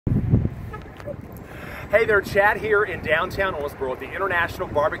Hey there, Chad here in downtown Owensboro at the International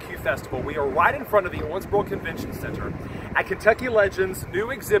Barbecue Festival. We are right in front of the Owensboro Convention Center at Kentucky Legends'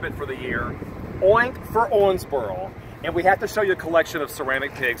 new exhibit for the year, Oink for Owensboro. And we have to show you a collection of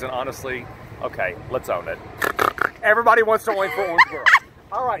ceramic pigs, and honestly, okay, let's own it. Everybody wants to oink for Owensboro.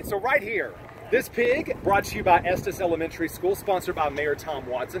 All right, so right here, this pig brought to you by Estes Elementary School, sponsored by Mayor Tom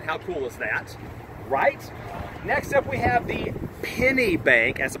Watson. How cool is that, right? Next up, we have the Penny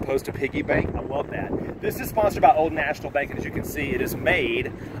Bank as opposed to Piggy Bank. I love that. This is sponsored by Old National Bank, and as you can see, it is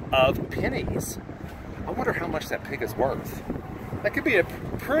made of pennies. I wonder how much that pig is worth. That could be a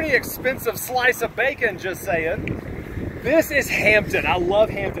pretty expensive slice of bacon, just saying. This is Hampton. I love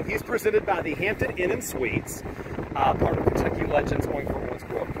Hampton. He's presented by the Hampton Inn and Suites, part of Kentucky Legends, Oink for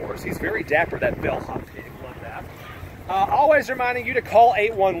Owensboro, of course. He's very dapper, that bellhop pig. Love that. Always reminding you to call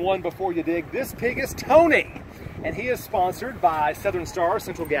 811 before you dig. This pig is Tony, and he is sponsored by Southern Star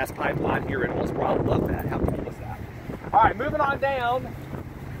Central Gas Pipeline here in Owensboro. I love that. How cool is that? All right, moving on down.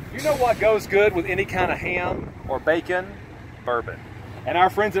 You know what goes good with any kind of ham or bacon? Bourbon. And our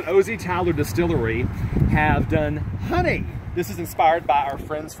friends at O.Z. Tyler Distillery have done honey. This is inspired by our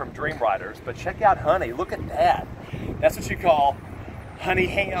friends from Dream Riders, but check out honey. Look at that. That's what you call honey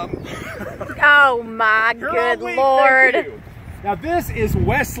ham. Oh my good Lord. Now this is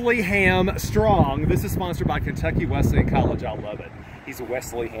Wesley Ham Strong. This is sponsored by Kentucky Wesleyan College. I love it. He's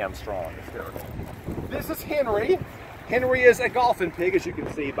Wesley Ham Strong. Hysterical. This is Henry. Henry is a golfing pig, as you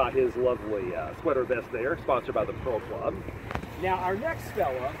can see by his lovely sweater vest there, sponsored by the Pearl Club. Now our next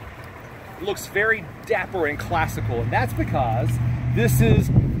fella looks very dapper and classical, and that's because this is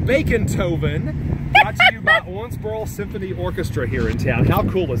Beethoven, brought to you by Owensboro Symphony Orchestra here in town. How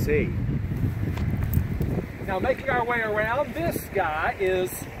cool is he? Now making our way around, this guy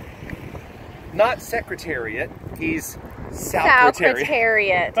is not Secretariat, he's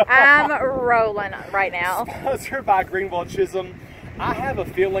Southcretariat. I'm rolling right now. Sponsored by Greenwald Chisholm. I have a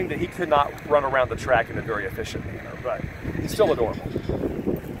feeling that he could not run around the track in a very efficient manner, but he's still adorable.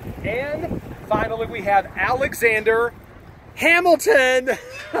 And finally we have Alexander Hamilton,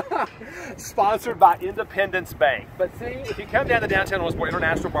 sponsored by Independence Bank. But see, if you come down to downtown Owensboro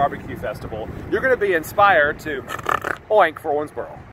International Barbecue Festival, you're going to be inspired to oink for Owensboro.